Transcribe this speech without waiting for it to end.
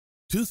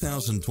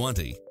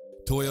2020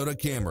 Toyota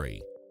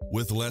Camry.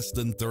 With less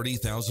than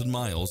 30,000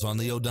 miles on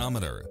the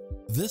odometer,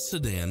 this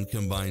sedan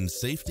combines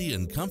safety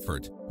and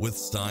comfort with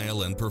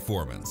style and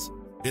performance.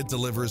 It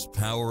delivers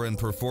power and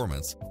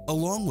performance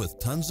along with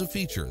tons of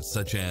features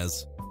such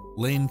as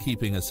lane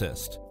keeping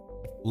assist,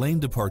 lane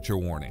departure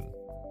warning,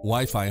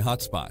 Wi-Fi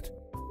hotspot,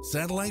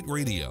 satellite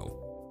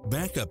radio,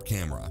 backup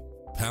camera,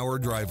 power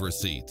driver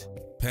seat,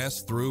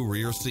 pass-through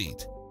rear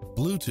seat,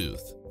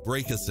 Bluetooth,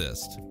 brake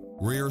assist,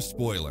 rear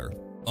spoiler,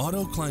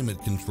 auto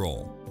climate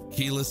control,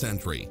 keyless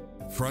entry,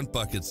 front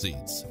bucket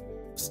seats,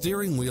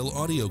 steering wheel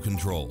audio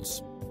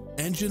controls,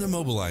 engine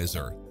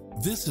immobilizer.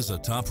 This is a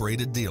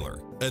top-rated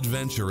dealer.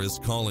 Adventure is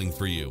calling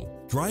for you.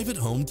 Drive it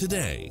home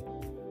today.